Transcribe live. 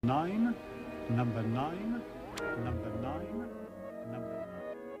Nine, number nine, number nine, number.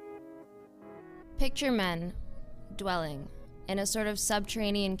 Picture men dwelling in a sort of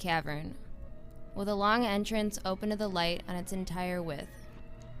subterranean cavern with a long entrance open to the light on its entire width.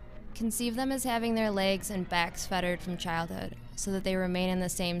 Conceive them as having their legs and backs fettered from childhood so that they remain in the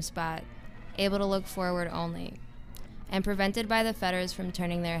same spot, able to look forward only, and prevented by the fetters from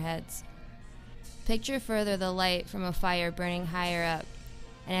turning their heads. Picture further the light from a fire burning higher up,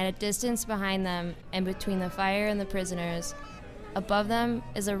 and at a distance behind them and between the fire and the prisoners, above them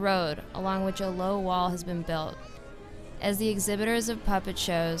is a road along which a low wall has been built, as the exhibitors of puppet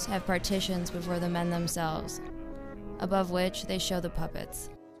shows have partitions before the men themselves, above which they show the puppets.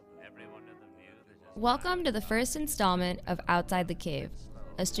 Welcome to the first installment of Outside the Cave,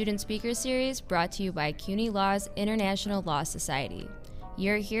 a student speaker series brought to you by CUNY Law's International Law Society.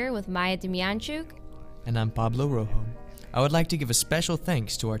 You're here with Maya Demyanchuk. And I'm Pablo Rojo. I would like to give a special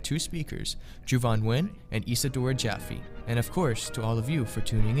thanks to our two speakers, Truvan Nguyen and Isadora Jaffe, and of course to all of you for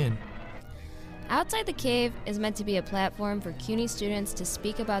tuning in. Outside the Cave is meant to be a platform for CUNY students to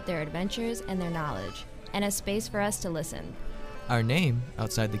speak about their adventures and their knowledge, and a space for us to listen. Our name,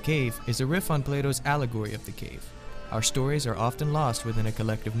 Outside the Cave, is a riff on Plato's allegory of the cave. Our stories are often lost within a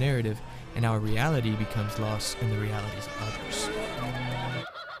collective narrative, and our reality becomes lost in the realities of others.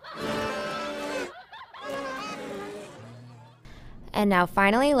 And now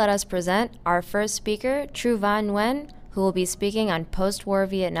finally, let us present our first speaker, Truvan Nguyen, who will be speaking on post-war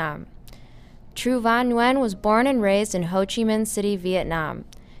Vietnam. Truvan Nguyen was born and raised in Ho Chi Minh City, Vietnam.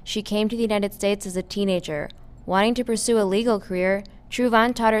 She came to the United States as a teenager. Wanting to pursue a legal career,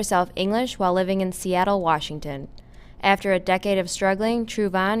 Truvan taught herself English while living in Seattle, Washington. After a decade of struggling,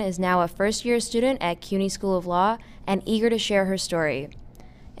 Truvan is now a first-year student at CUNY School of Law and eager to share her story.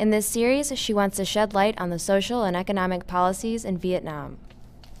 In this series, she wants to shed light on the social and economic policies in Vietnam.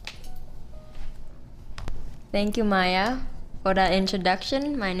 Thank you, Maya, for that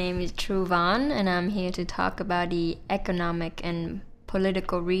introduction. My name is Truvan, and I'm here to talk about the economic and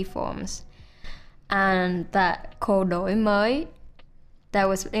political reforms and that Code Đổi Mới that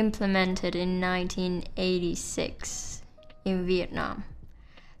was implemented in 1986 in Vietnam.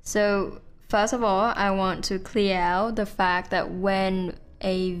 So, first of all, I want to clear out the fact that when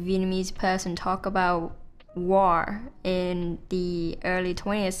a Vietnamese person talk about war in the early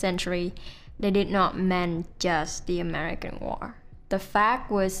 20th century, they did not mean just the American war. The fact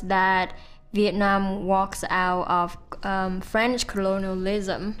was that Vietnam walks out of French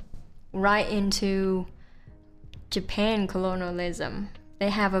colonialism right into Japan colonialism. They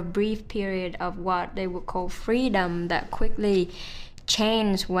have a brief period of what they would call freedom that quickly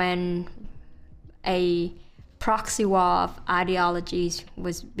changed when a proxy war of ideologies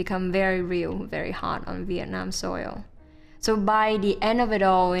was become very real, very hot on Vietnam soil. So by the end of it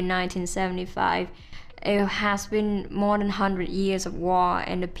all in 1975, it has been more than 100 years of war,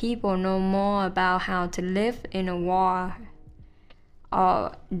 and the people know more about how to live in a war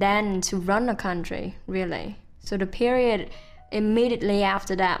than to run a country, really. So the period immediately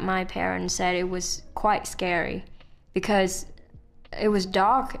after that, my parents said it was quite scary because it was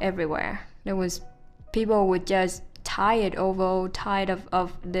dark everywhere. People were just tired of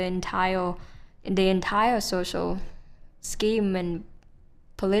the entire social scheme and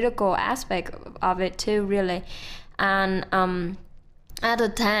political aspect of it too, really. And at the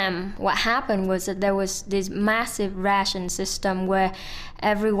time, what happened was that there was this massive ration system where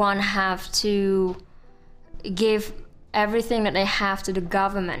everyone have to give everything that they have to the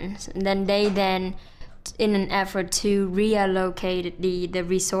government, and then in an effort to reallocate the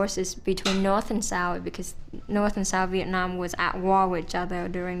resources between North and South, because North and South Vietnam was at war with each other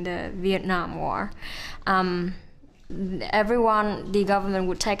during the Vietnam War. The government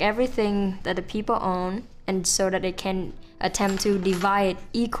would take everything that the people own, and so that they can attempt to divide it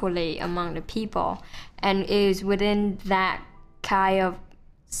equally among the people. And it is within that kind of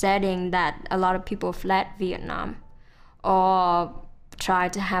setting that a lot of people fled Vietnam or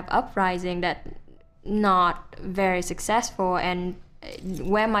tried to have uprising that not very successful. And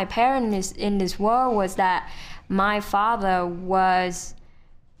where my parents in this war was that my father was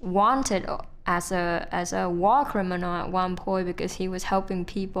wanted as a war criminal at one point because he was helping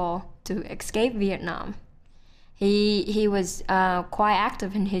people to escape Vietnam. He was quite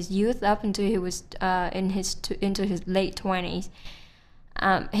active in his youth up until he was into his late 20s.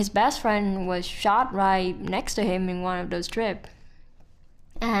 His best friend was shot right next to him in one of those trips.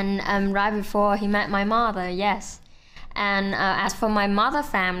 And right before he met my mother, yes. And as for my mother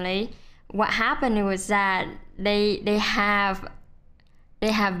family, what happened was that they have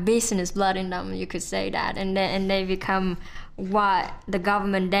They have business blood in them, you could say that, and they become what the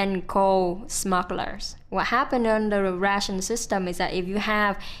government then call smugglers. What happened under the ration system is that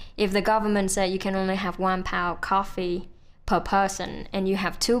if the government said you can only have 1 pound coffee per person and you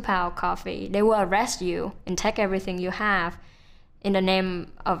have 2 pound coffee, they will arrest you and take everything you have in the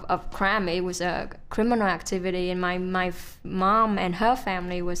name of crime. It was a criminal activity, and my mom and her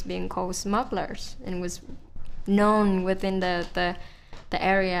family was being called smugglers and was known within the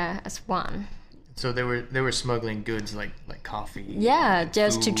area as one. So they were smuggling goods like coffee. Yeah,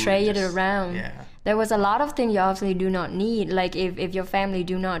 just to trade it around. Yeah. There was a lot of things you obviously do not need. Like if your family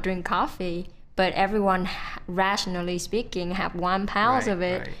do not drink coffee, but everyone, rationally speaking, have 1 pound of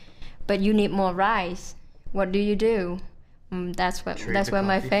it, but you need more rice. What do? That's where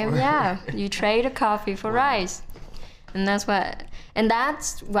my family. Yeah, you trade a coffee for rice, and that's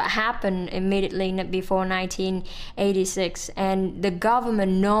what happened immediately before 1986. And the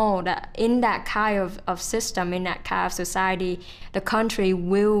government know that in that kind of system, in that kind of society, the country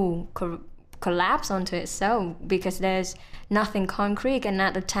will collapse onto itself because there's nothing concrete. And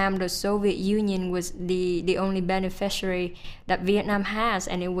at the time, the Soviet Union was the only beneficiary that Vietnam has,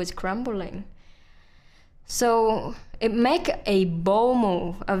 and it was crumbling. So it make a bold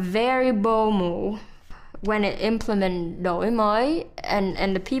move, a very bold move, when it implement đổi mới,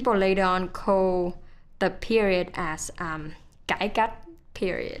 and the people later on call the period as cải cách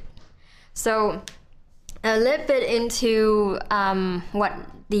period. So a little bit into what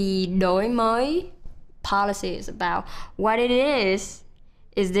the đổi mới policy is about. What it is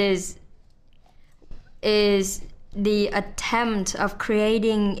the attempt of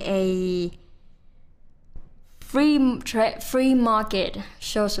creating a free market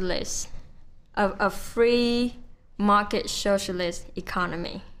socialist, a free market socialist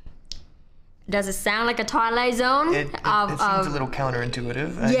economy. Does it sound like a Twilight Zone? It seems a little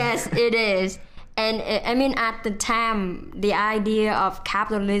counterintuitive. Yes, it is. And I mean, at the time, the idea of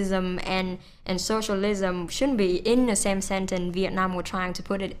capitalism and socialism shouldn't be in the same sentence. Vietnam were trying to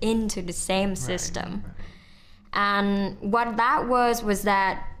put it into the same system. Right. And what that was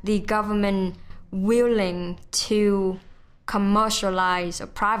that the government willing to commercialize or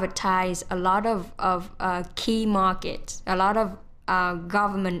privatize a lot of key markets, a lot of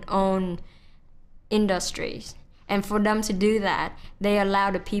government-owned industries. And for them to do that, they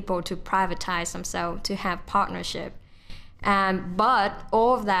allow the people to privatize themselves, to have partnership. But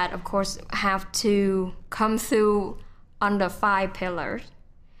all of that, of course, have to come through under 5 pillars.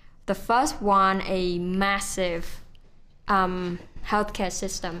 The first one, a massive healthcare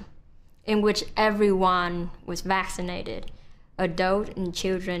system in which everyone was vaccinated. Adult and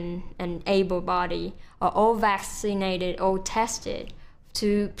children and able-bodied are all vaccinated, all tested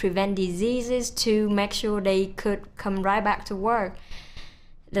to prevent diseases, to make sure they could come right back to work.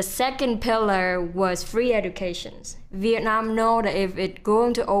 The second pillar was free educations. Vietnam know that if it's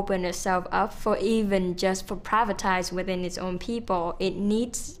going to open itself up for even just for privatize within its own people, it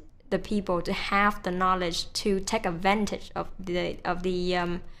needs the people to have the knowledge to take advantage of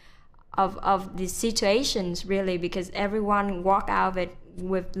the situations, really, because everyone walk out of it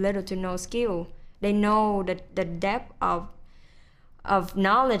with little to no skill. They know the depth of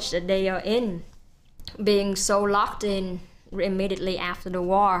knowledge that they are in, being so locked in immediately after the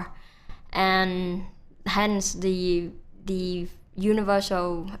war, and hence the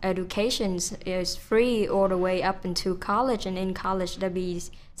universal education is free all the way up into college, and in college there be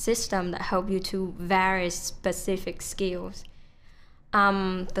system that help you to various specific skills.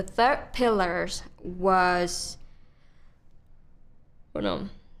 The third pillars was,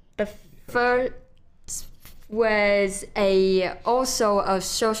 the first was also a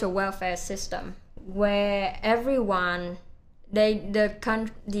social welfare system where everyone they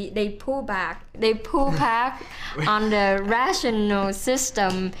pull back on the rational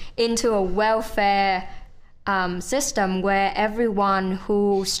system into a welfare system where everyone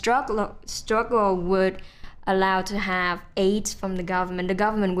who struggle would allow to have aids from the government. The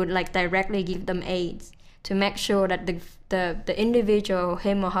government would directly give them aids to make sure that the individual,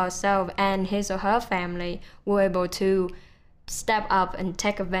 him or herself, and his or her family were able to step up and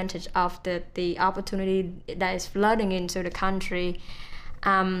take advantage of the opportunity that is flooding into the country.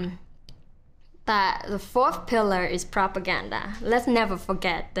 That the fourth pillar is propaganda. Let's never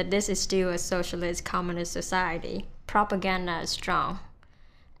forget that this is still a socialist communist society. Propaganda is strong.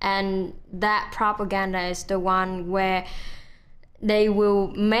 And that propaganda is the one where they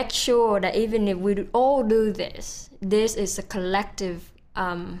will make sure that even if we all do this is a collective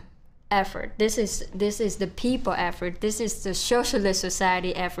effort. This is the people effort. This is the socialist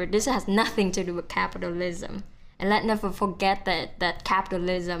society effort. This has nothing to do with capitalism. And let's never forget that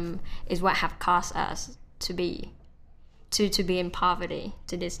capitalism is what have caused us to be in poverty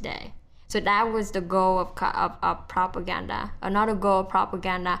to this day. So that was the goal of propaganda. Another goal of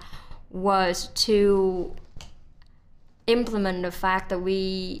propaganda was to implement the fact that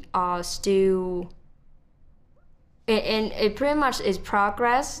we are still, and it pretty much is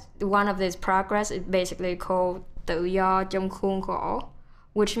progress. One of this progress is basically called tự do trong khuôn khổ,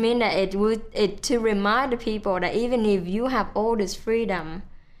 which means that it to remind the people that even if you have all this freedom,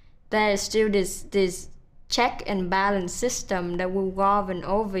 there is still this check and balance system that will govern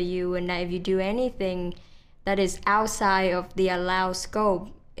over you, and that if you do anything that is outside of the allowed scope,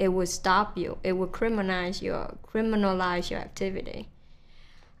 it will stop you. It will criminalize your activity.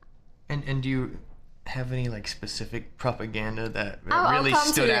 And do you have any like specific propaganda that I'll really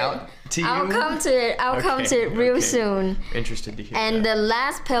stood out to you? I'll come to it real soon. Interested to hear And that. the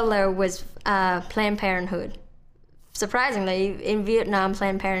last pillar was Planned Parenthood. Surprisingly, in Vietnam,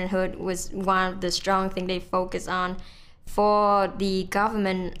 Planned Parenthood was one of the strong things they focused on. For the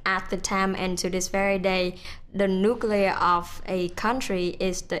government at the time and to this very day, the nucleus of a country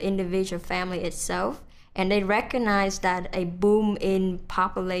is the individual family itself, and they recognize that a boom in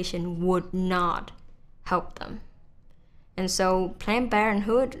population would not help them. And so Planned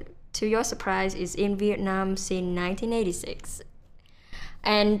Parenthood, to your surprise, is in Vietnam since 1986.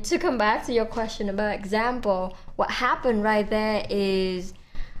 And to come back to your question about example, what happened right there is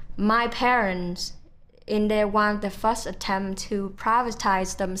my parents, in their one of the first attempt to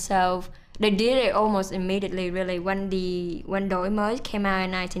privatize themselves, they did it almost immediately, really. When Đổi Mới came out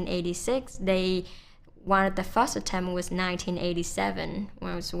in 1986, one of the first attempt was 1987,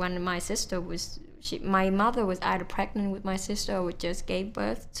 when my sister was, my mother was either pregnant with my sister or just gave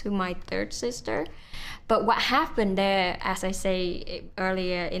birth to my third sister. But what happened there, as I say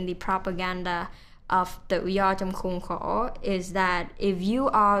earlier in the propaganda of tự do trong khuôn khổ, is that if you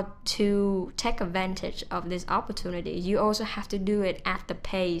are to take advantage of this opportunity, you also have to do it at the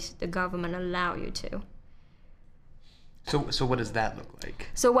pace the government allow you to. So what does that look like?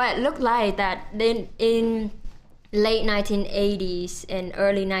 So what it looked like that in late 1980s and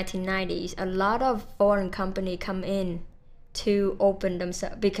early 1990s, a lot of foreign companies come in to open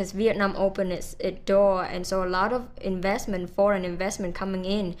themselves, because Vietnam opened its door, and so a lot of foreign investment coming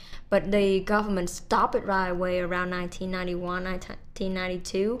in, but the government stopped it right away around 1991,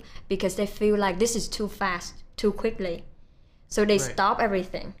 1992, because they feel like this is too fast, too quickly. So they stop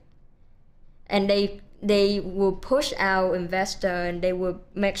everything. And they will push out investor, and they will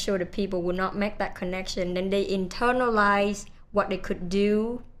make sure the people will not make that connection. Then they internalize what they could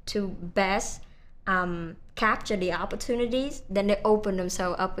do to best capture the opportunities. Then they open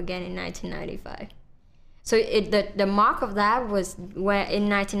themselves up again in 1995. So the mark of that was where in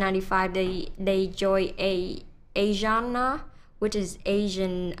 1995 they joined ASEAN, which is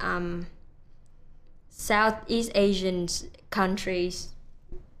Asian Southeast Asian countries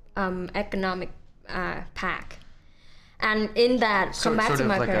economic pact. And in that, come back to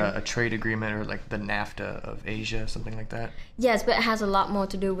my sort of like parent. a trade agreement, or like the NAFTA of Asia, something like that? Yes, but it has a lot more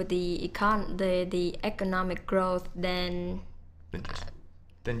to do with the economic growth than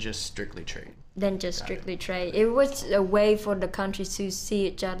just strictly trade. Trade. It was a way for the countries to see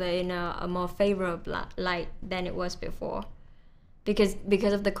each other in a more favorable light than it was before.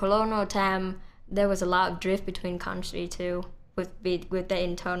 Because of the colonial time, there was a lot of drift between countries too, with their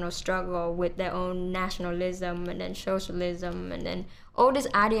internal struggle, with their own nationalism and then socialism, and then all these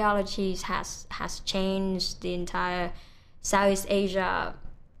ideologies has changed the entire Southeast Asia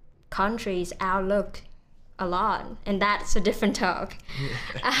countries' outlook a lot, and that's a different talk.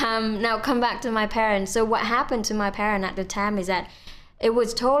 Now come back to my parents. So what happened to my parents at the time is that it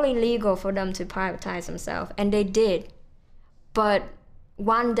was totally legal for them to privatize themselves, and they did. But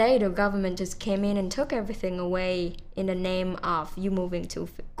one day the government just came in and took everything away in the name of you moving too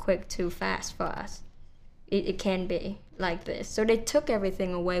quick, too fast for us. It can't be like this. So they took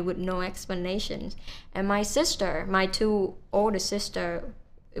everything away with no explanations. And my sister, my two older sister,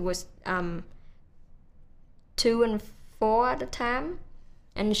 it was 2 and 4 at the time,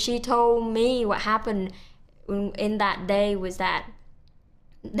 and she told me what happened in that day was that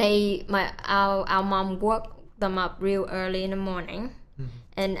our mom woke them up real early in the morning.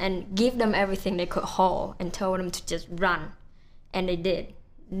 And give them everything they could hold and told them to just run. And they did.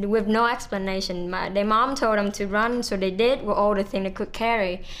 With no explanation. Their mom told them to run, so they did with all the things they could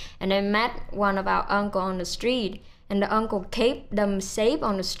carry. And they met one of our uncle on the street, and the uncle kept them safe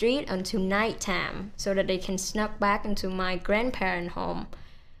on the street until nighttime so that they can sneak back into my grandparents' home,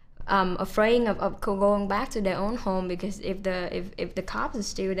 afraid of going back to their own home, because if the cops are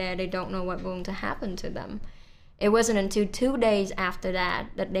still there, they don't know what's going to happen to them. It wasn't until 2 days after that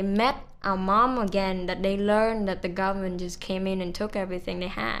they met our mom again, that they learned that the government just came in and took everything they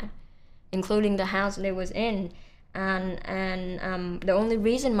had, including the house they was in. And the only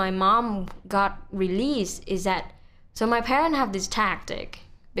reason my mom got released is that, so my parents have this tactic,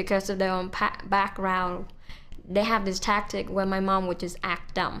 because of their own background, they have this tactic where my mom would just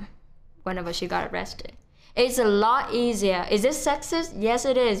act dumb whenever she got arrested. It's a lot easier. Is this sexist? Yes,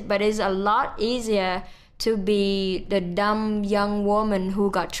 it is, but it's a lot easier to be the dumb young woman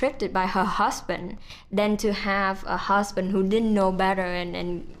who got tricked by her husband than to have a husband who didn't know better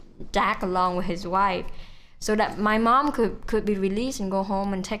and tag along with his wife. So that my mom could be released and go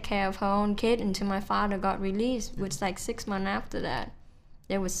home and take care of her own kid until my father got released, which like 6 months after that.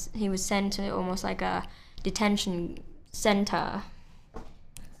 He was sent to almost like a detention center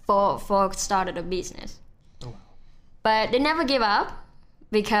for started a business. Oh, wow. But they never give up,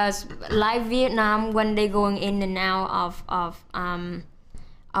 because like Vietnam, when they going in and out of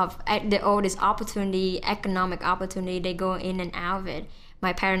all this opportunity, economic opportunity, they go in and out of it.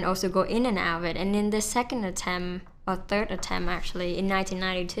 My parents also go in and out of it. And in the second attempt, or third attempt actually, in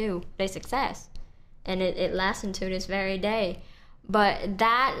 1992, they success. And it lasts until this very day. But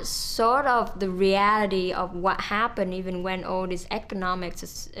that's sort of the reality of what happened, even when all this economics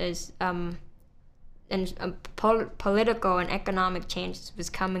political and economic changes was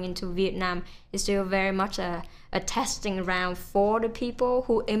coming into Vietnam. Is still very much a testing ground for the people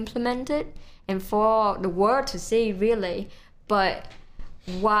who implement it and for the world to see, really. But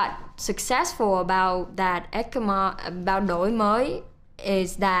what successful about that about đổi mới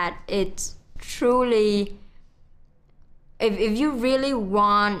is that it's truly, if you really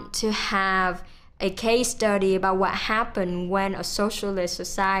want to have a case study about what happened when a socialist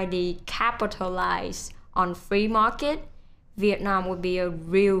society capitalized on free market, Vietnam would be a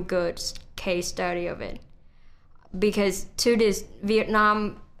real good case study of it. Because to this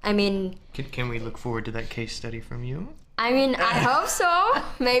Vietnam, I mean... Can we look forward to that case study from you? I mean, I hope so,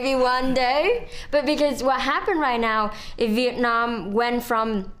 maybe one day. But because what happened right now, if Vietnam went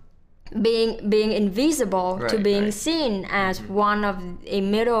from being invisible to being seen as one of a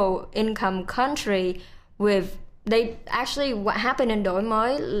middle income country with, they actually, what happened in đổi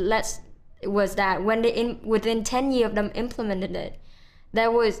mới was that when within 10 years of them implemented it,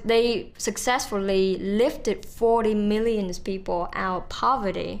 they successfully lifted 40 million people out of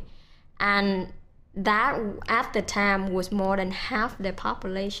poverty, and that at the time was more than half their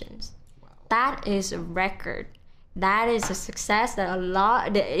populations. Wow. That is a record. That is a success that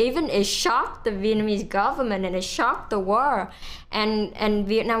even it shocked the Vietnamese government, and it shocked the world. And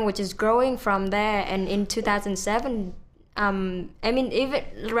Vietnam, which is growing from there, and in 2007, I mean, even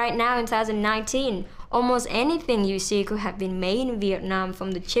right now in 2019, almost anything you see could have been made in Vietnam,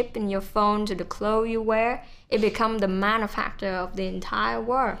 from the chip in your phone to the clothes you wear. It become the manufacturer of the entire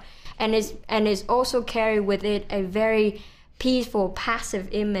world. And it's also carried with it a very peaceful, passive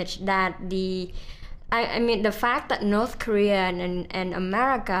image that I mean, the fact that North Korea and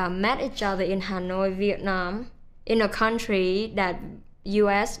America met each other in Hanoi, Vietnam, in a country that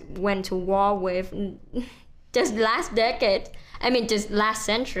U.S. went to war with just last decade, I mean, just last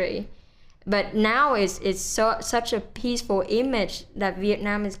century. But now it's such a peaceful image that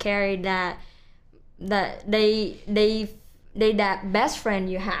Vietnam has carried, that they that best friend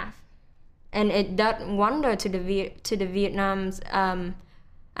you have. And it does wonder to the Vietnam's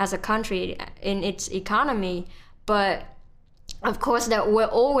as a country in its economy. But of course there will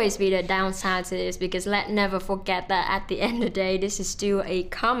always be the downside to this, because let's never forget that at the end of the day, this is still a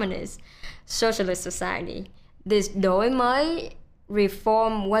communist socialist society. This đổi mới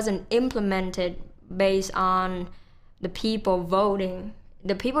reform wasn't implemented based on the people voting.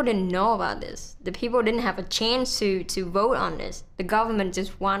 The people didn't know about this. The people didn't have a chance to vote on this. The government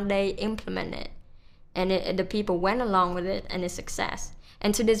just one day implemented it. And the people went along with it, and it's success.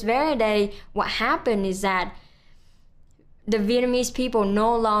 And to this very day, what happened is that the Vietnamese people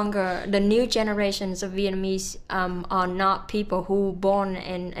no longer, the new generations of Vietnamese are not people who born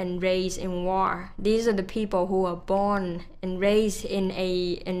and raised in war. These are the people who are born and raised in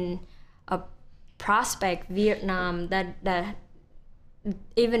a prospect Vietnam that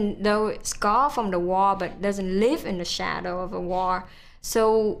even though it's scarred from the war, but doesn't live in the shadow of a war.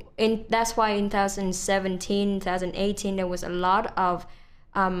 So that's why in 2017, 2018, there was a lot of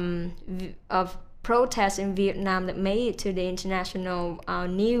protests in Vietnam that made it to the international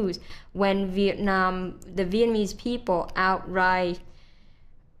news, when the Vietnamese people outright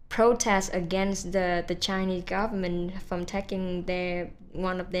protest against the Chinese government from taking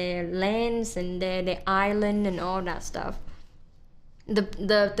one of their lands and their island and all that stuff.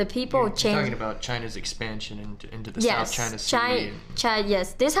 the people You're change. talking about China's expansion into the Yes, South China Sea.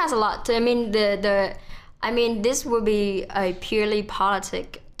 yes, this has a lot to. I mean, this will be a purely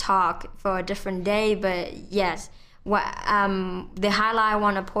politic talk for a different day. But yes, the highlight I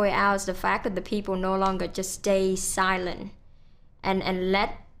want to point out is the fact that the people no longer just stay silent and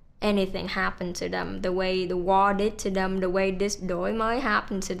let anything happen to them, the way the war did to them, the way this đổi mới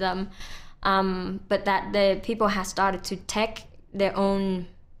happened to them. But that the people have started to take their own.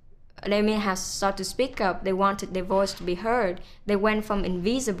 They have started to speak up. They wanted their voice to be heard. They went from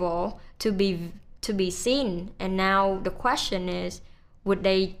invisible to be seen. And now the question is, would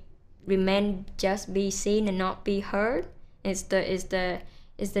they remain just be seen and not be heard? Is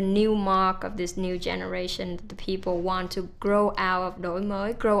the new mark of this new generation that the people want to grow out of đổi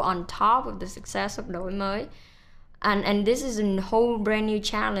mới, grow on top of the success of đổi mới. And this is a whole brand new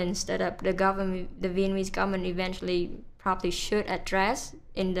challenge that the Vietnamese government eventually probably should address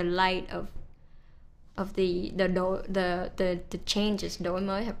in the light of the changes đổi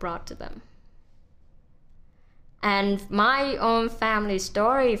mới have brought to them. And my own family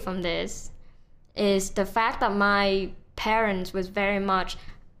story from this is the fact that my parents was very much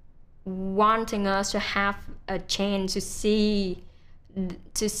wanting us to have a chance to see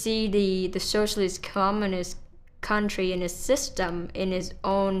the socialist communist country in its system in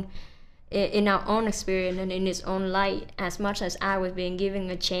our own experience and in its own light, as much as I was being given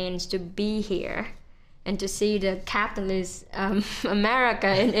a chance to be here and to see the capitalist America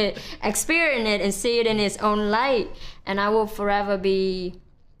and experience it and see it in its own light. And I will forever be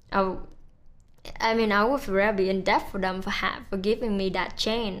in debt for them for giving me that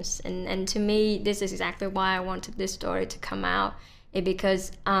chance. And to me, this is exactly why I wanted this story to come out,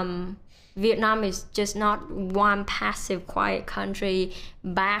 because Vietnam is just not one passive, quiet country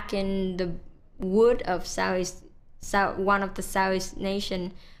back in the wood of one of the Southeast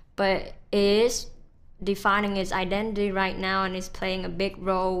nation, but it is defining its identity right now and is playing a big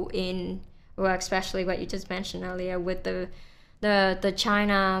role in, well, especially what you just mentioned earlier with the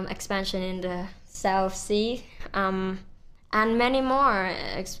China expansion in the South Sea, and many more,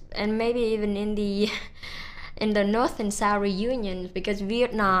 and maybe even in the North and South reunions, because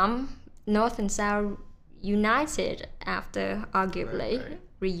Vietnam, North and South united after, arguably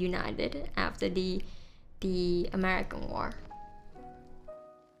reunited after the American War.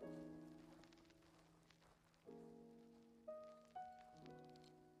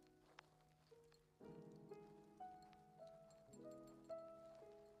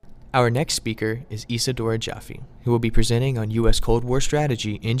 Our next speaker is Isadora Jaffe, who will be presenting on U.S. Cold War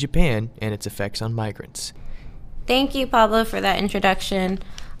strategy in Japan and its effects on migrants. Thank you, Pablo, for that introduction.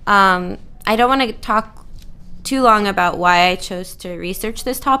 I don't want to talk too long about why I chose to research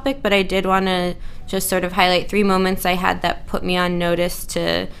this topic, but I did want to just sort of highlight 3 moments I had that put me on notice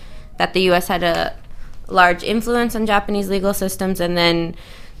that the U.S. had a large influence on Japanese legal systems, and then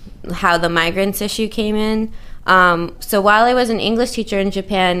how the migrants issue came in. So while I was an English teacher in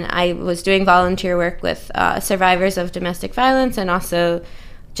Japan, I was doing volunteer work with survivors of domestic violence and also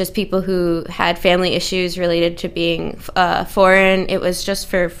just people who had family issues related to being foreign. It was just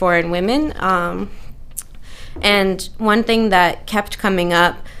for foreign women. And one thing that kept coming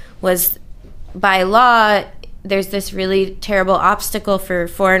up was, by law, there's this really terrible obstacle for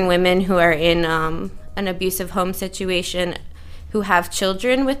foreign women who are in an abusive home situation who have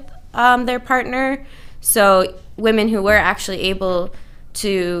children with their partner. So women who were actually able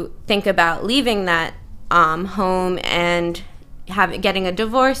to think about leaving that home and getting a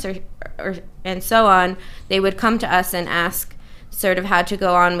divorce or and so on, they would come to us and ask sort of how to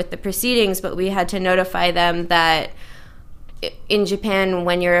go on with the proceedings, but we had to notify them that in Japan,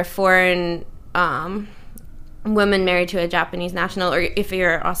 when you're a foreign woman married to a Japanese national, or if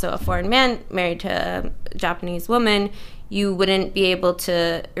you're also a foreign man married to a Japanese woman, you wouldn't be able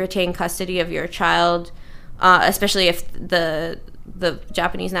to retain custody of your child, especially if the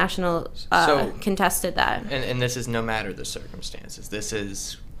Japanese national contested that. And this is no matter the circumstances. This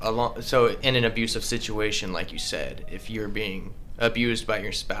is so in an abusive situation, like you said, if you're being abused by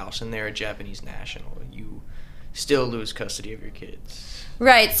your spouse and they're a Japanese national, you still lose custody of your kids.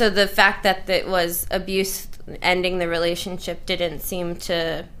 Right. So the fact that it was abuse ending the relationship didn't seem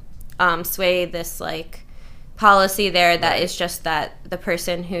to sway this policy there that is just that the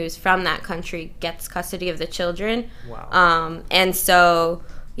person who's from that country gets custody of the children. Wow. And so,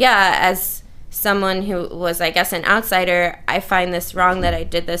 yeah, as someone who was, I guess, an outsider, I find this wrong that I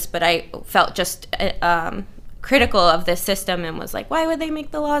did this, but I felt just critical of this system and was like, why would they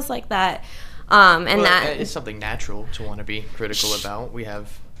make the laws like that? And that it's something natural to want to be critical about. We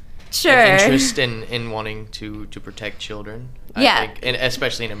have Sure. an interest in wanting to protect children. Yeah. I think, and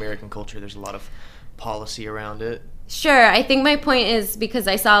especially in American culture, there's a lot of policy around it. Sure. I think my point is because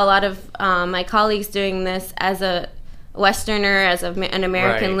I saw a lot of my colleagues doing this as a Westerner, as an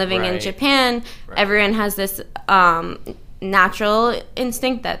American Right, living in right. Japan. Right. Everyone has this natural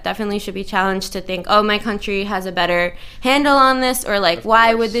instinct that definitely should be challenged to think, oh, my country has a better handle on this, or like, Of why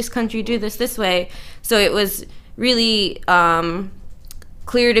course. would this country do this way? So it was really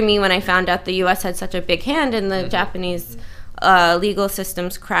clear to me when I found out the U.S. had such a big hand in the Japanese legal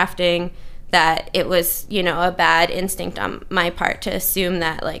system's crafting that it was, a bad instinct on my part to assume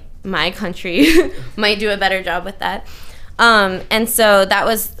that, like, my country might do a better job with that. And so that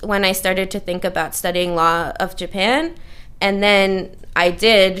was when I started to think about studying law of Japan. And then I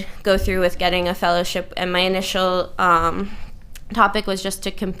did go through with getting a fellowship, and my initial topic was just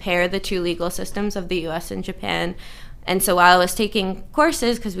to compare the two legal systems of the U.S. and Japan. And so while I was taking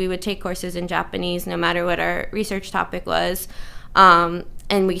courses, because we would take courses in Japanese no matter what our research topic was,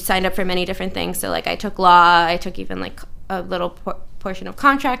 and we signed up for many different things. So, like, I took law, I took even, like, a little portion of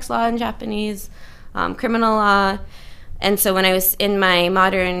contracts law in Japanese, criminal law. And so when I was in my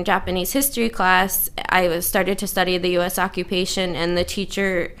modern Japanese history class, I started to study the U.S. occupation, and the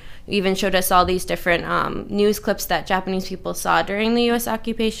teacher even showed us all these different news clips that Japanese people saw during the U.S.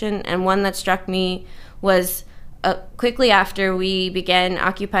 occupation. And one that struck me was quickly after we began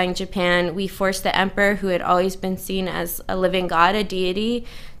occupying Japan, we forced the emperor, who had always been seen as a living god, a deity,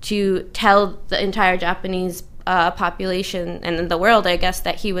 to tell the entire Japanese population and the world, I guess,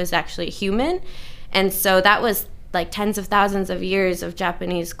 that he was actually human. And so that was like tens of thousands of years of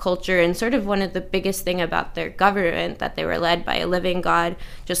Japanese culture, and sort of one of the biggest thing about their government, that they were led by a living god,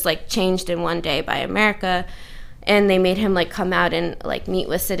 just like changed in one day by America. And they made him like come out and like meet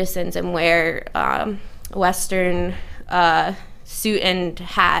with citizens and wear Western suit and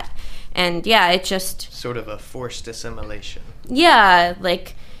hat. And yeah, it just Sort of a forced assimilation. yeah,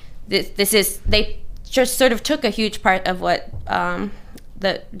 like this is, they just sort of took a huge part of what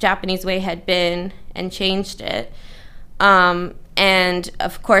the Japanese way had been and changed it. And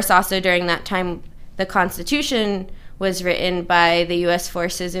of course, also during that time, the Constitution was written by the U.S.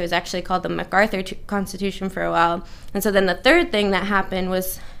 forces. It was actually called the MacArthur Constitution for a while. And so then the third thing that happened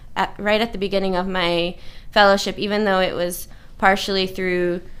was right at the beginning of my fellowship, even though it was partially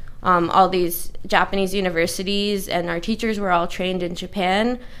through all these Japanese universities and our teachers were all trained in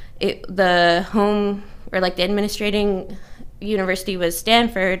Japan, the home, or like the administrating university, was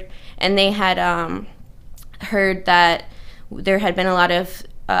Stanford, and they had heard that there had been a lot of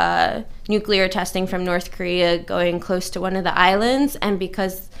nuclear testing from North Korea going close to one of the islands, and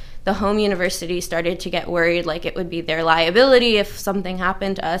because the home university started to get worried, like it would be their liability if something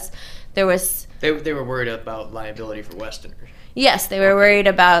happened to us, there was... They were worried about liability for Westerners. Yes, they were worried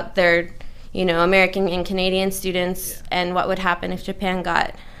about their, American and Canadian students and what would happen if Japan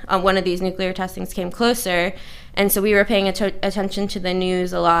got one of these nuclear testings came closer. And so we were paying attention to the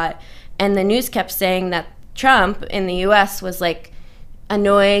news a lot. And the news kept saying that Trump in the U.S. was like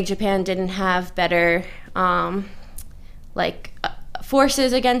annoyed Japan didn't have better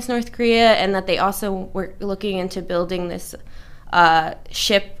forces against North Korea, and that they also were looking into building this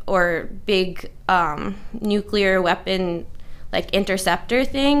ship or big nuclear weapon like interceptor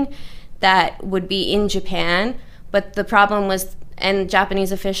thing that would be in Japan. But the problem was, and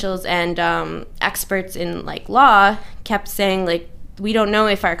Japanese officials and experts in like law kept saying, like, we don't know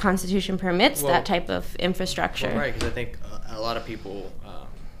if our constitution permits that type of infrastructure. Well, right, because I think a lot of people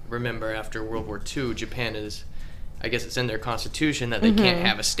remember after World War II, Japan is, I guess it's in their constitution that they can't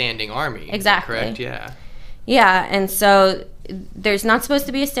have a standing army. Exactly. Is that correct? Yeah. Yeah, and so there's not supposed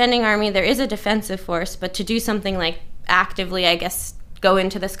to be a standing army. There is a defensive force, but to do something like actively, I guess, go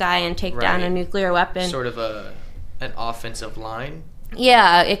into the sky and take down a nuclear weapon. Sort of an offensive line.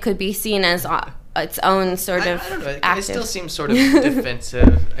 Yeah, it could be seen as its own sort of I don't know. active. It still seems sort of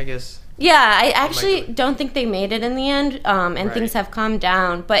defensive, I guess. Yeah, I actually don't think they made it in the end, and things have calmed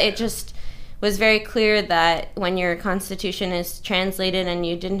down. But it just was very clear that when your constitution is translated and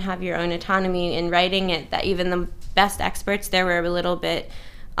you didn't have your own autonomy in writing it, that even the best experts there were a little bit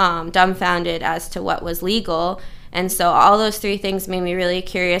dumbfounded as to what was legal. And so all those three things made me really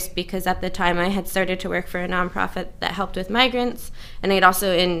curious, because at the time I had started to work for a nonprofit that helped with migrants, and I'd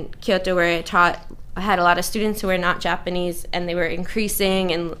also in Kyoto, where I taught, I had a lot of students who were not Japanese, and they were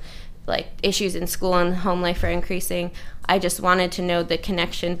increasing, and like issues in school and home life are increasing. I just wanted to know the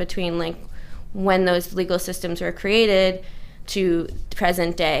connection between like when those legal systems were created to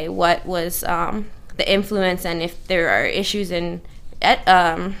present day. What was the influence, and if there are issues in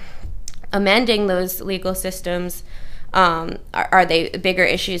amending those legal systems Are they bigger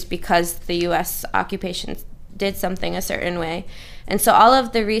issues because the U.S. occupation did something a certain way? And so all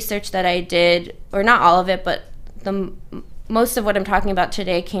of the research that I did, or not all of it, but most of what I'm talking about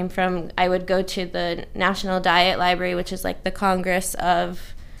today came from, I would go to the National Diet Library, which is like the Congress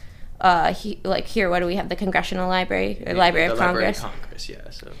of, here, what do we have? The Congressional Library, or Library of Congress. Library of Congress, yeah.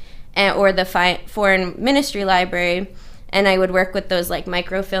 So. Or the Foreign Ministry Library. And I would work with those like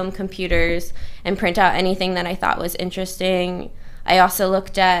microfilm computers and print out anything that I thought was interesting. I also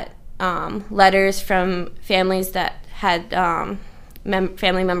looked at letters from families that had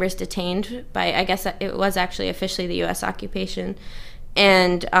family members detained by, I guess it was actually officially the U.S. occupation.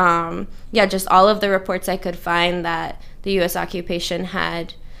 And just all of the reports I could find that the U.S. occupation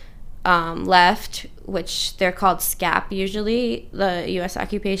had left, which they're called SCAP usually, the U.S.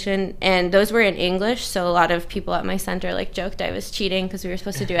 occupation, and those were in English, so a lot of people at my center like joked I was cheating because we were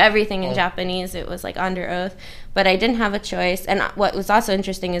supposed to do everything in Japanese. It was like under oath, but I didn't have a choice. And what was also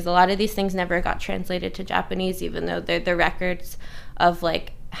interesting is a lot of these things never got translated to Japanese, even though they're the records of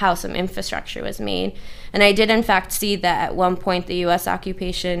like how some infrastructure was made. And I did in fact see that at one point the U.S.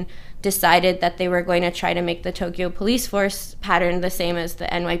 occupation decided that they were going to try to make the Tokyo police force pattern the same as the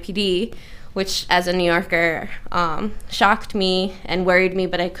NYPD, which as a New Yorker shocked me and worried me,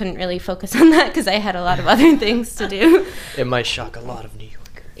 but I couldn't really focus on that because I had a lot of other things to do. It might shock a lot of New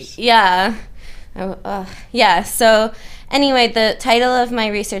Yorkers. Yeah. So anyway, the title of my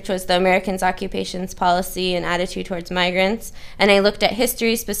research was The Americans' Occupations Policy and Attitude Towards Migrants, and I looked at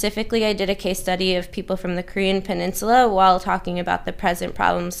history. Specifically, I did a case study of people from the Korean Peninsula while talking about the present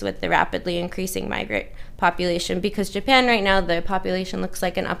problems with the rapidly increasing migrant population, because Japan right now, the population looks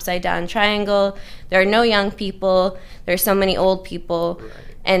like an upside down triangle. There are no young people, there are so many old people. Right.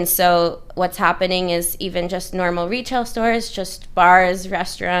 And so what's happening is even just normal retail stores, just bars,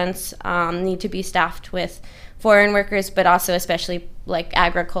 restaurants need to be staffed with foreign workers, but also especially like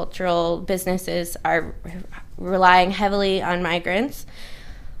agricultural businesses are relying heavily on migrants.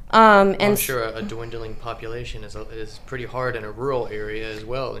 I'm sure a dwindling population is pretty hard in a rural area as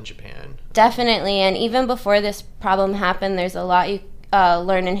well in Japan. Definitely, and even before this problem happened, there's a lot you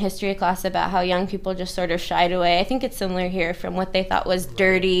learn in history class about how young people just sort of shied away. I think it's similar here from what they thought was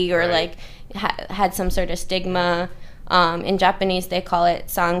dirty or like had some sort of stigma. In Japanese, they call it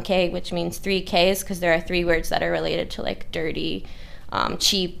sankei, which means 3 Ks, because there are 3 words that are related to like dirty,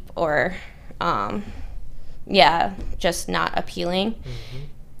 cheap, or just not appealing. Mm-hmm.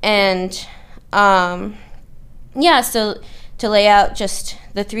 And so to lay out just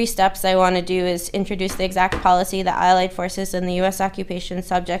the 3 steps I want to do is introduce the exact policy that Allied forces and the U.S. occupation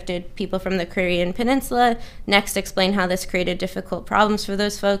subjected people from the Korean Peninsula. Next, explain how this created difficult problems for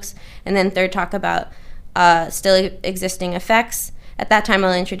those folks. And then third, talk about still existing effects. At that time,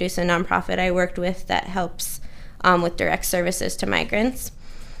 I'll introduce a nonprofit I worked with that helps with direct services to migrants.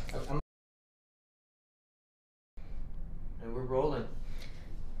 And we're rolling.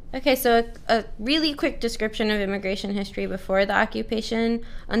 Okay, so a really quick description of immigration history before the occupation.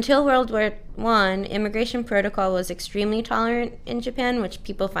 Until World War I, immigration protocol was extremely tolerant in Japan, which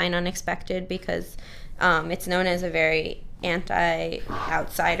people find unexpected because it's known as a very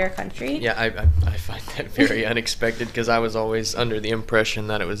anti-outsider country. Yeah, I find that very unexpected because I was always under the impression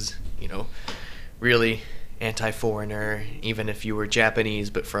that it was, really anti-foreigner, even if you were Japanese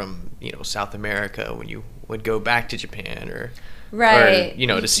but from, South America when you would go back to Japan or... Right.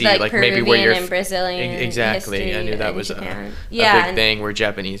 Or, to see like maybe where you're... and Brazilian exactly. I knew that was a big thing where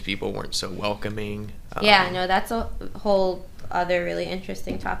Japanese people weren't so welcoming. That's a whole other really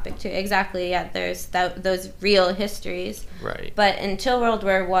interesting topic too. Exactly, yeah, there's those real histories. Right. But until World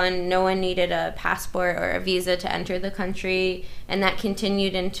War I, no one needed a passport or a visa to enter the country, and that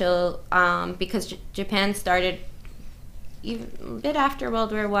continued until, because Japan started even a bit after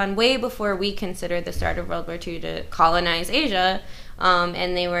World War I, way before we considered the start of World War II, to colonize Asia,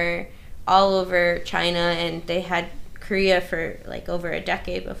 and they were all over China, and they had Korea for like over a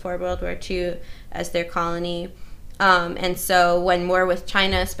decade before World War II as their colony. And so when war with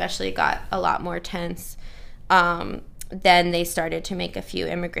China especially got a lot more tense, then they started to make a few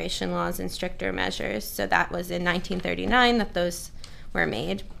immigration laws and stricter measures. So that was in 1939 that those were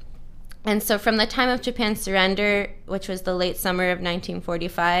made. And so from the time of Japan's surrender, which was the late summer of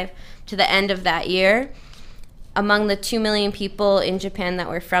 1945, to the end of that year, among the 2 million people in Japan that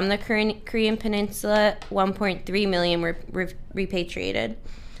were from the Korean Peninsula, 1.3 million were repatriated.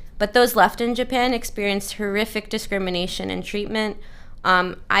 But those left in Japan experienced horrific discrimination and treatment.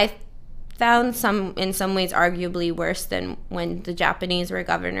 I found some, in some ways, arguably worse than when the Japanese were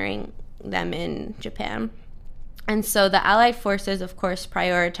governing them in Japan. And so the Allied forces, of course,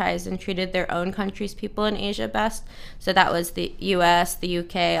 prioritized and treated their own country's people in Asia best. So that was the US, the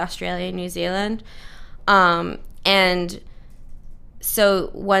UK, Australia, New Zealand. And so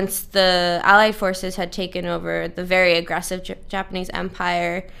once the Allied forces had taken over the very aggressive Japanese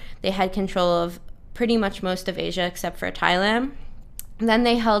empire, they had control of pretty much most of Asia except for Thailand. And then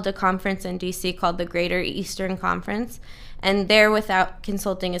they held a conference in DC called the Greater Eastern Conference. And there, without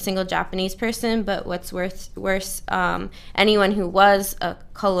consulting a single Japanese person, but what's worse, anyone who was a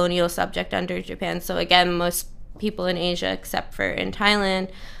colonial subject under Japan. So again, most people in Asia, except for in Thailand,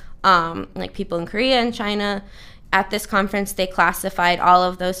 like people in Korea and China. At this conference, they classified all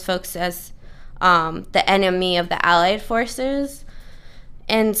of those folks as the enemy of the Allied forces.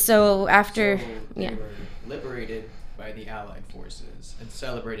 And so after, they were liberated by the Allied forces and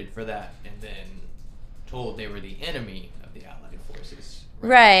celebrated for that, and then told they were the enemy of the Allied forces.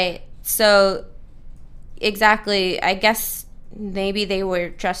 Right. So exactly, I guess maybe they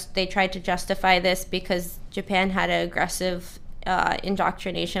tried to justify this because Japan had an aggressive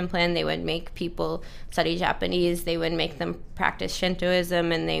indoctrination plan. They would make people study Japanese, they would make them practice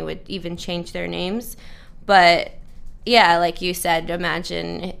Shintoism, and they would even change their names. But yeah, like you said,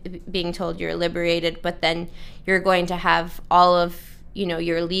 imagine being told you're liberated, but then you're going to have all of,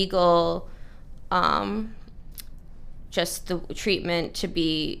 your legal just the treatment to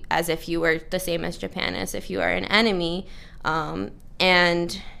be as if you were the same as Japan, as if you are an enemy,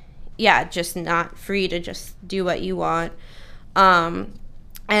 and yeah, just not free to just do what you want.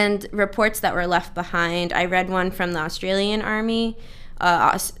 And reports that were left behind, I read one from the Australian Army.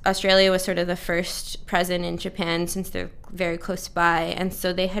 Australia was sort of the first present in Japan since they're very close by, and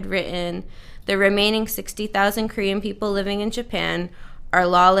so they had written, the remaining 60,000 Korean people living in Japan are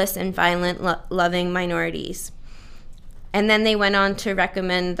lawless and violent loving minorities. And then they went on to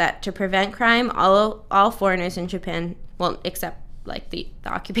recommend that to prevent crime, all foreigners in Japan, well, except like the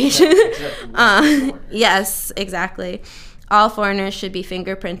occupation. Yes, exactly. All foreigners should be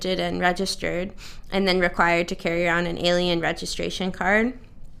fingerprinted and registered, and then required to carry around an alien registration card.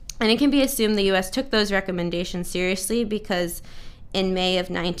 And it can be assumed the U.S. took those recommendations seriously because in May of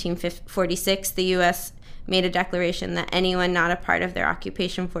 1946, the U.S. made a declaration that anyone not a part of their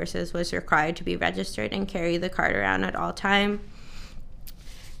occupation forces was required to be registered and carry the card around at all time.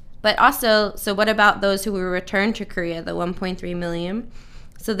 But also, so what about those who were returned to Korea, the 1.3 million?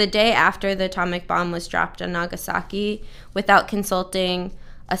 So the day after the atomic bomb was dropped on Nagasaki, without consulting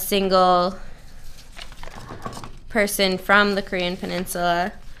a single person from the Korean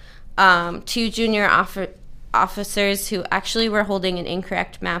Peninsula, two junior officers who actually were holding an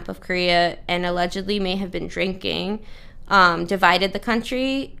incorrect map of Korea and allegedly may have been drinking, divided the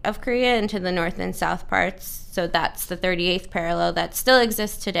country of Korea into the north and south parts. So that's the 38th parallel that still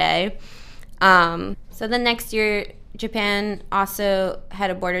exists today. So the next year, Japan also had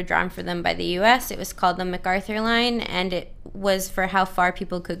a border drawn for them by the U.S. It was called the MacArthur Line, and it was for how far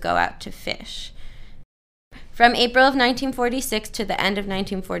people could go out to fish. From April of 1946 to the end of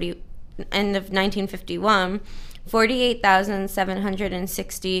 1951,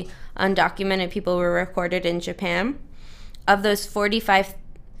 48,760 undocumented people were recorded in Japan. Of those,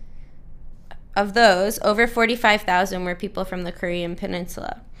 over 45,000 were people from the Korean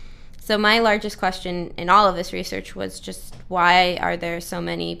Peninsula. So my largest question in all of this research was just why are there so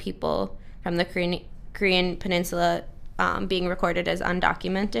many people from the Korean Peninsula being recorded as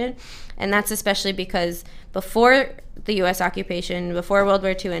undocumented? And that's especially because before the U.S. occupation, before World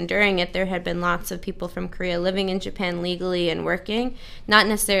War II and during it, there had been lots of people from Korea living in Japan legally and working, not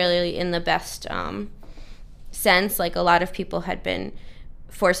necessarily in the best sense. Like a lot of people had been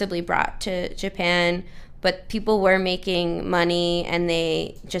forcibly brought to Japan, but people were making money and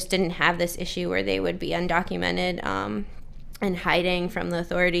they just didn't have this issue where they would be undocumented and hiding from the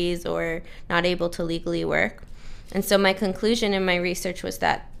authorities or not able to legally work. And so my conclusion in my research was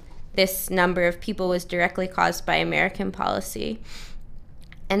that this number of people was directly caused by American policy.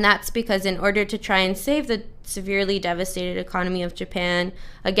 And that's because in order to try and save the severely devastated economy of Japan,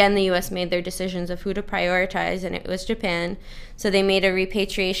 again, the U.S. made their decisions of who to prioritize, and it was Japan. So they made a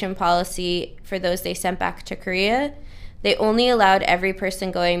repatriation policy for those they sent back to Korea. They only allowed every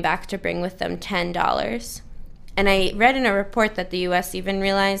person going back to bring with them $10. And I read in a report that the U.S. even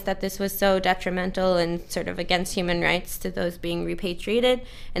realized that this was so detrimental and sort of against human rights to those being repatriated.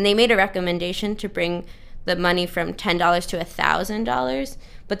 And they made a recommendation to bring the money from $10 to $1,000,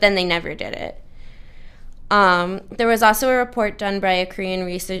 but then they never did it. There was also a report done by a Korean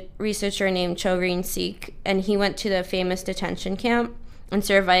researcher named Cho Rin-sik, and he went to the famous detention camp and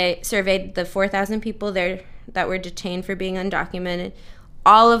surveyed the 4,000 people there that were detained for being undocumented.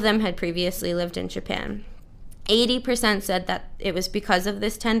 All of them had previously lived in Japan. 80% said that it was because of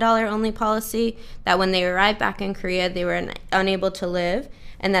this $10 only policy that when they arrived back in Korea, they were unable to live,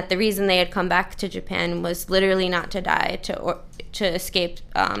 and that the reason they had come back to Japan was literally not to die, to escape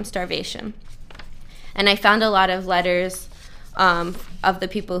starvation. And I found a lot of letters of the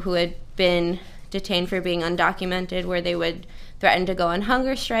people who had been detained for being undocumented, where they would threaten to go on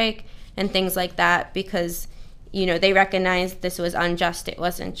hunger strike and things like that, because, you know, they recognized this was unjust. It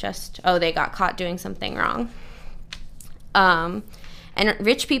wasn't just, oh, they got caught doing something wrong. And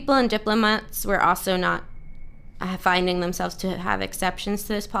rich people and diplomats were also not finding themselves to have exceptions to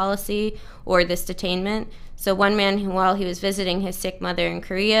this policy or this detainment. So one man, while he was visiting his sick mother in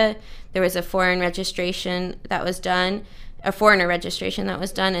Korea, there was a foreigner registration that was done,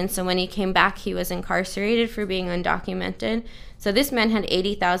 and so when he came back, he was incarcerated for being undocumented. So this man had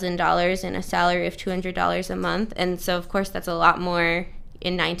 $80,000 and a salary of $200 a month, and so of course that's a lot more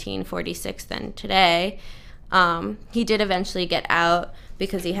in 1946 than today. He did eventually get out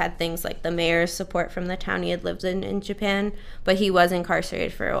because he had things like the mayor's support from the town he had lived in Japan, but he was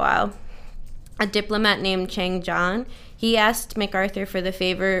incarcerated for a while. A diplomat named Chang John, he asked MacArthur for the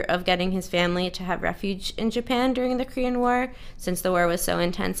favor of getting his family to have refuge in Japan during the Korean War, since the war was so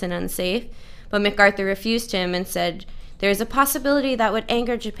intense and unsafe. But MacArthur refused him and said, "There is a possibility that would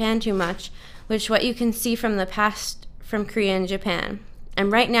anger Japan too much, which what you can see from the past from Korea and Japan.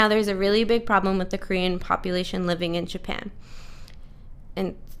 And right now there's a really big problem with the Korean population living in Japan."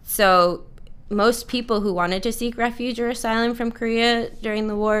 And so most people who wanted to seek refuge or asylum from Korea during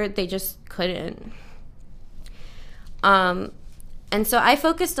the war, they just couldn't. And so I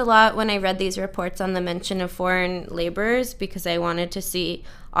focused a lot when I read these reports on the mention of foreign laborers, because I wanted to see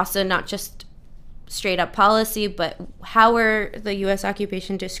also not just straight up policy, but how were the U.S.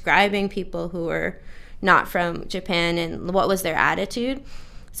 occupation describing people who were not from Japan and what was their attitude.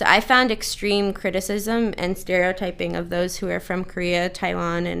 So I found extreme criticism and stereotyping of those who are from Korea,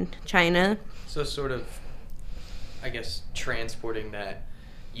 Taiwan, and China. So sort of, I guess, transporting that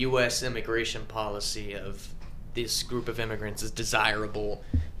U.S. immigration policy of this group of immigrants is desirable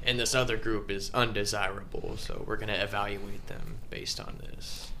and this other group is undesirable, so we're going to evaluate them based on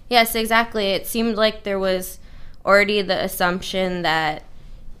this. Yes, exactly. It seemed like there was already the assumption that,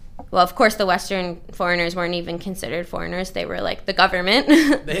 well, of course, the Western foreigners weren't even considered foreigners. They were like the government.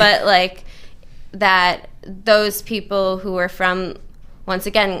 But like that those people who were from, once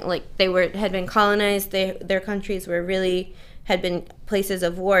again, like had been colonized, their countries had been places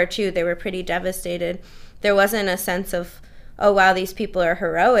of war too. They were pretty devastated. There wasn't a sense of, oh, wow, these people are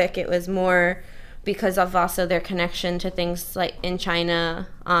heroic. It was more because of also their connection to things like in China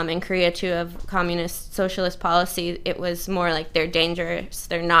and Korea too, of communist socialist policy. It was more like they're dangerous,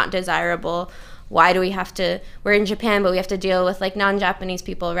 they're not desirable. Why do we have to, we're in Japan, but we have to deal with like non-Japanese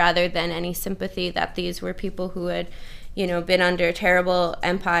people, rather than any sympathy that these were people who had, you know, been under a terrible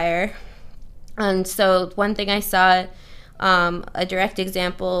empire. And so one thing I saw, a direct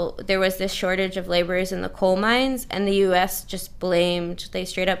example, there was this shortage of laborers in the coal mines, and the U.S. just they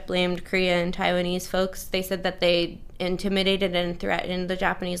straight up blamed Korea and Taiwanese folks. They said that they intimidated and threatened the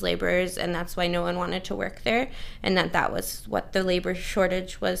Japanese laborers, and that's why no one wanted to work there, and that was what the labor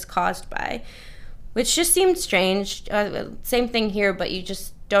shortage was caused by, which just seemed strange. Same thing here, but you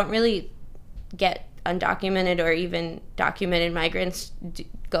just don't really get undocumented or even documented migrants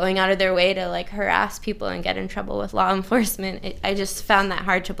going out of their way to like harass people and get in trouble with law enforcement. I just found that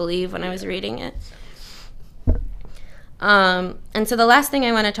hard to believe when I was reading it. And so the last thing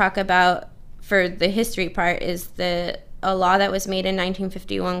I want to talk about for the history part is a law that was made in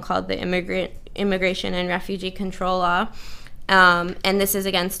 1951 called the Immigration and Refugee Control Law. And this is,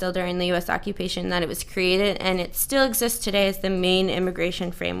 again, still during the U.S. occupation that it was created, and it still exists today as the main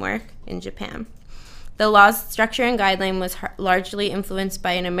immigration framework in Japan. The law's structure and guideline was largely influenced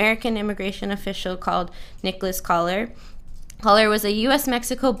by an American immigration official called Nicholas Collier. Collier was a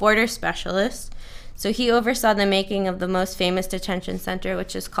U.S.-Mexico border specialist, so he oversaw the making of the most famous detention center,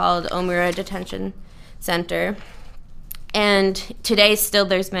 which is called Omura Detention Center. And today, still,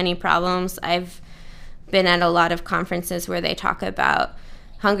 there's many problems. I've been at a lot of conferences where they talk about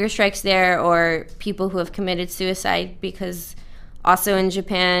hunger strikes there or people who have committed suicide, because also in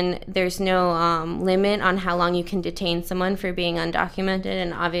Japan, there's no limit on how long you can detain someone for being undocumented.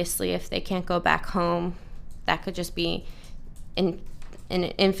 And obviously, if they can't go back home, that could just be an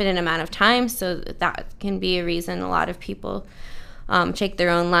infinite amount of time. So that can be a reason a lot of people take their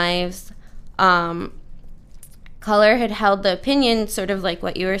own lives. Collier had held the opinion, sort of like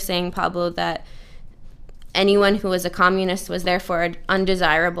what you were saying, Pablo, that anyone who was a communist was therefore an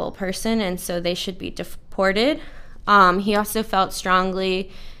undesirable person, and so they should be deported. He also felt strongly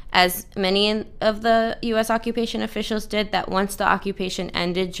as many of the U.S. occupation officials did, that once the occupation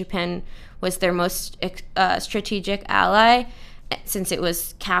ended, Japan was their most strategic ally, since it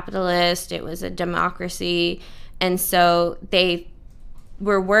was capitalist, it was a democracy, and so they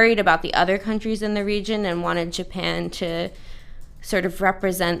were worried about the other countries in the region and wanted Japan to sort of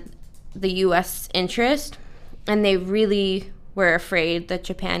represent the U.S. interest, and they really were afraid that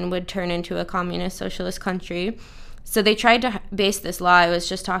Japan would turn into a communist socialist country. So they tried to base this law I was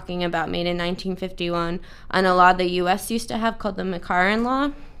just talking about, made in 1951, on a law the U.S. used to have called the McCarran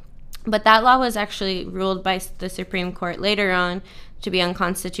Law. But that law was actually ruled by the Supreme Court later on to be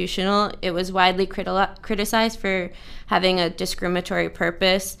unconstitutional. It was widely criticized for having a discriminatory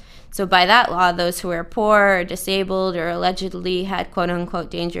purpose. So by that law, those who were poor or disabled or allegedly had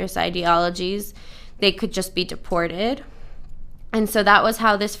quote-unquote dangerous ideologies, they could just be deported. And so that was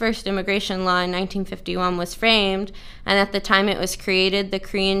how this first immigration law in 1951 was framed. And at the time it was created, the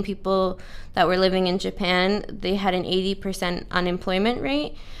Korean people that were living in Japan, they had an 80% unemployment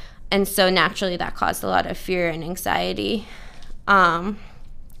rate. And so naturally that caused a lot of fear and anxiety. And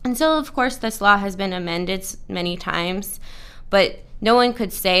so, of course, this law has been amended many times, but no one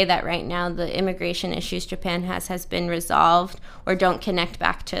could say that right now the immigration issues Japan has been resolved or don't connect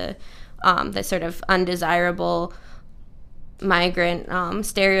back to the sort of undesirable migrant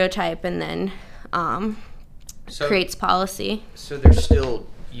stereotype and then creates policy. So they're still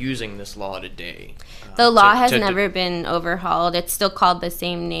using this law today. The law has never been overhauled. It's still called the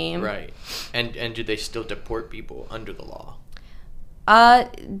same name. Right. And do they still deport people under the law?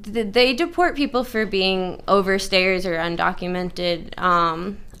 They deport people for being overstayers or undocumented.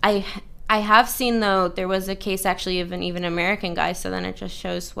 I have seen, though, there was a case actually of an even American guy, so then it just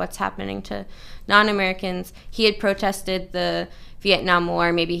shows what's happening to non-Americans. He had protested the Vietnam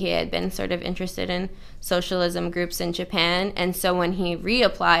War. Maybe he had been sort of interested in socialism groups in Japan, and so when he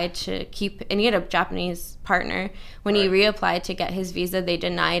reapplied to keep, and he had a Japanese partner, when he reapplied to get his visa, they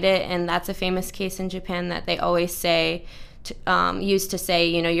denied it, and that's a famous case in Japan that they always say, used to say,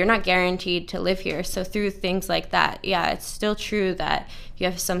 you know, you're not guaranteed to live here. So through things like that, yeah, it's still true that if you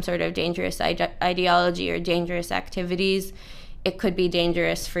have some sort of dangerous ideology or dangerous activities, it could be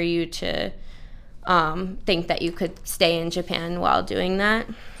dangerous for you to think that you could stay in Japan while doing that.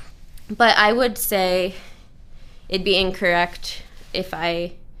 But I would say it'd be incorrect if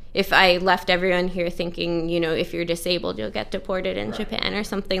I left everyone here thinking, you know, if you're disabled, you'll get deported in Japan or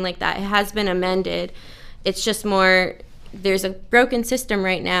something like that. It has been amended. It's just more, there's a broken system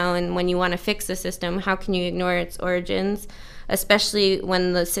right now, and when you want to fix the system, how can you ignore its origins, especially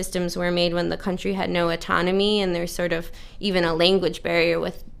when the systems were made when the country had no autonomy, and there's sort of even a language barrier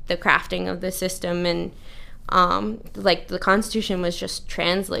with the crafting of the system, and like the Constitution was just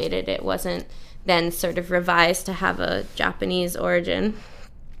translated. It wasn't then sort of revised to have a Japanese origin.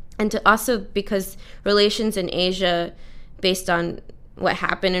 And to also, because relations in Asia based on what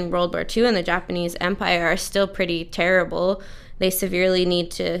happened in World War II and the Japanese Empire are still pretty terrible. They severely need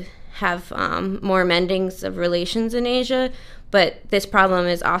to have more mendings of relations in Asia, but this problem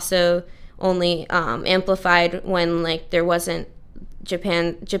is also only amplified when, like, there wasn't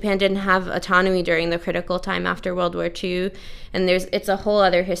Japan didn't have autonomy during the critical time after World War II, and it's a whole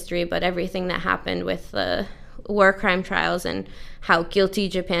other history, but everything that happened with the war crime trials and how guilty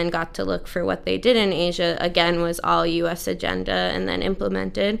Japan got to look for what they did in Asia, again, was all U.S. agenda and then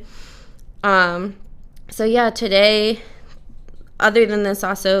implemented. So yeah, today, other than this,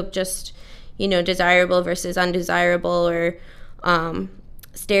 also just, you know, desirable versus undesirable, or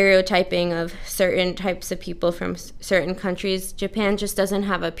stereotyping of certain types of people from certain countries, Japan just doesn't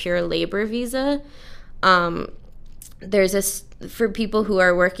have a pure labor visa. There's this, for people who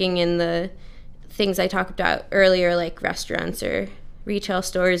are working in the things I talked about earlier, like restaurants or retail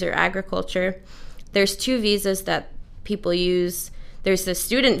stores or agriculture, there's two visas that people use. There's the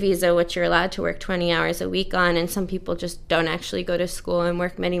student visa, which you're allowed to work 20 hours a week on, and some people just don't actually go to school and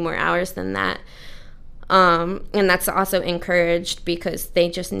work many more hours than that. And that's also encouraged because they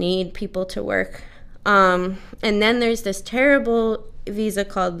just need people to work. And then there's this terrible visa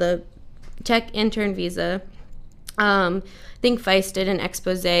called the tech intern visa. I think Vice did an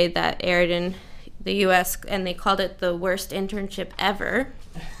expose that aired in the U.S., and they called it the worst internship ever.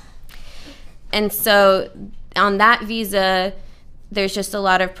 And so on that visa, there's just a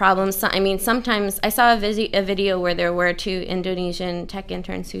lot of problems. I mean, sometimes I saw a video where there were two Indonesian tech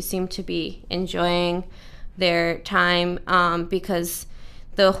interns who seemed to be enjoying their time because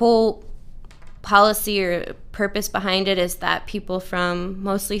the whole policy or purpose behind it is that people from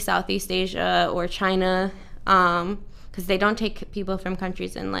mostly Southeast Asia or China, because they don't take people from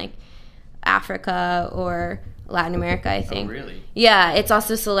countries in like Africa or Latin America, I think. Oh, really? Yeah, it's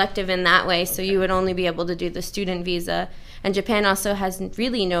also selective in that way, so you would only be able to do the student visa. And Japan also has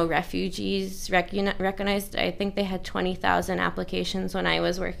really no refugees recognized. I think they had 20,000 applications when I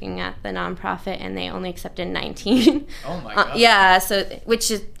was working at the nonprofit, and they only accepted 19. Oh my God. Yeah, so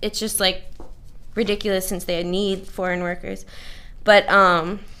it's just like ridiculous since they need foreign workers. But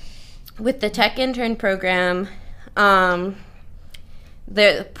with the tech intern program, the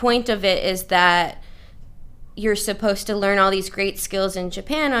point of it is that you're supposed to learn all these great skills in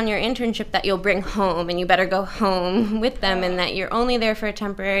Japan on your internship that you'll bring home, and you better go home with them, and that you're only there for a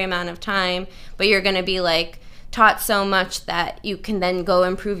temporary amount of time, but you're going to be like taught so much that you can then go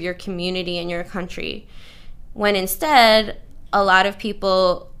improve your community and your country. When instead, a lot of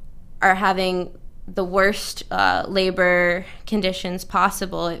people are having the worst labor conditions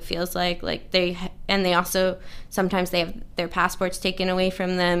possible. It feels like they also sometimes they have their passports taken away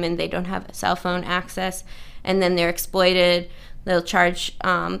from them, and they don't have cell phone access, and then they're exploited. They'll charge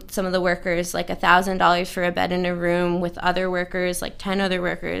some of the workers like $1,000 for a bed in a room with other workers, like 10 other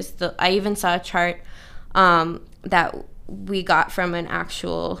workers. I even saw a chart that we got from an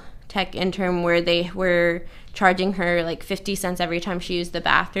actual tech intern where they were charging her like 50 cents every time she used the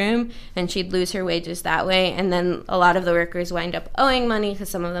bathroom, and she'd lose her wages that way. And then a lot of the workers wind up owing money, because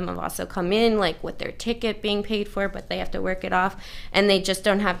some of them have also come in like with their ticket being paid for, but they have to work it off, and they just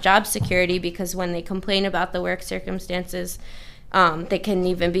don't have job security, because when they complain about the work circumstances, they can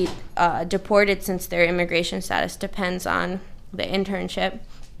even be deported, since their immigration status depends on the internship.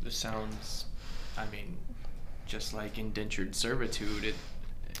 This sounds, I mean, just like indentured servitude. It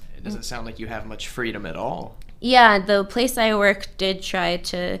doesn't sound like you have much freedom at all. Yeah, the place I work did try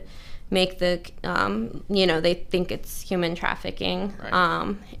to make the, they think it's human trafficking.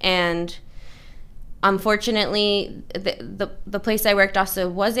 Right. And unfortunately, the place I worked also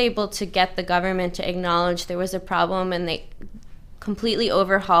was able to get the government to acknowledge there was a problem, and they completely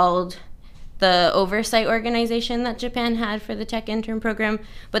overhauled the oversight organization that Japan had for the tech intern program,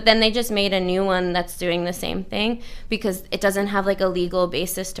 but then they just made a new one that's doing the same thing, because it doesn't have like a legal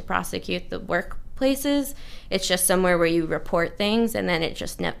basis to prosecute the workplaces. It's just somewhere where you report things, and then it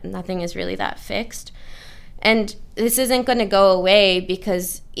just nothing is really that fixed. And this isn't going to go away,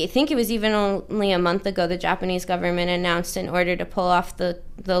 because I think it was even only a month ago the Japanese government announced, in order to pull off the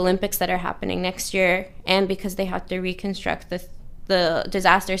Olympics that are happening next year, and because they have to reconstruct the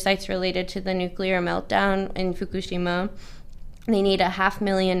disaster sites related to the nuclear meltdown in Fukushima, they need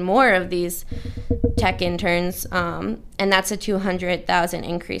 500,000 more of these tech interns, and that's a 200,000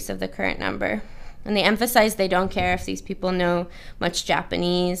 increase of the current number. And they emphasize they don't care if these people know much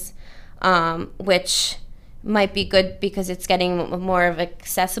Japanese, which might be good because it's getting more of an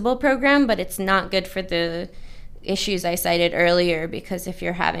accessible program, but it's not good for the issues I cited earlier, because if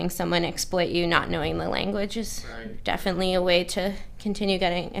you're having someone exploit you, not knowing the language is definitely a way to continue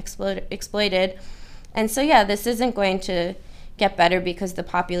getting exploited. And so, yeah, this isn't going to get better, because the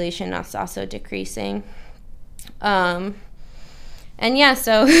population is also decreasing. And yeah,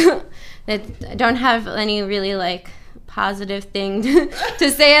 so I don't have any really like positive thing to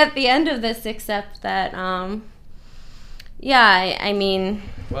say at the end of this, except that, yeah, I mean...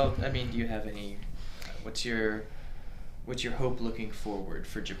 Well, I mean, do you have any... What's your hope looking forward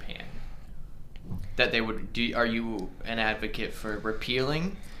for Japan? That they would do? Are you an advocate for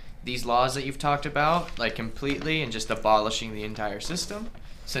repealing these laws that you've talked about, like completely, and just abolishing the entire system,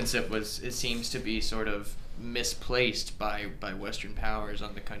 since it seems to be sort of misplaced by Western powers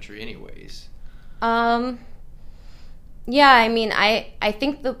on the country, anyways? Yeah, I mean, I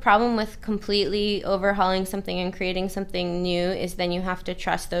think the problem with completely overhauling something and creating something new is then you have to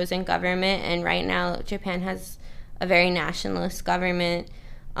trust those in government, and right now Japan has a very nationalist government.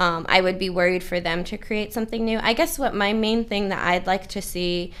 I would be worried for them to create something new. I guess what my main thing that I'd like to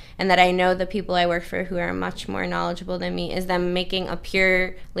see, and that I know the people I work for who are much more knowledgeable than me, is them making a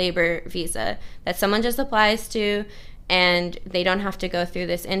pure labor visa that someone just applies to, and they don't have to go through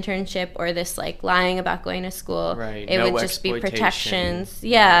this internship or this like lying about going to school. Right. It No would just be exploitation. protections.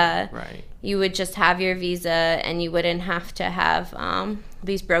 Yeah. Right. You would just have your visa, and you wouldn't have to have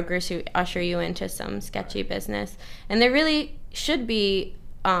these brokers who usher you into some sketchy business. And there really should be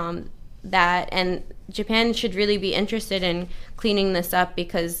that, and Japan should really be interested in cleaning this up,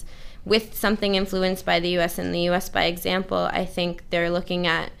 because with something influenced by the U.S. and the U.S. by example, I think they're looking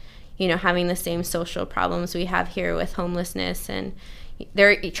at, having the same social problems we have here with homelessness, and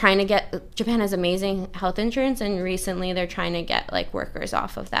they're trying to get, Japan has amazing health insurance, and recently they're trying to get like workers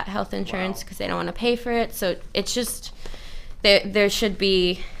off of that health insurance because they don't want to pay for it. So it's just, there should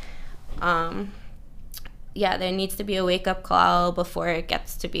be yeah, there needs to be a wake-up call before it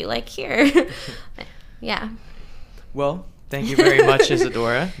gets to be like, here. Yeah. Well, thank you very much,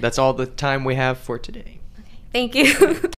 Isadora. That's all the time we have for today. Thank you.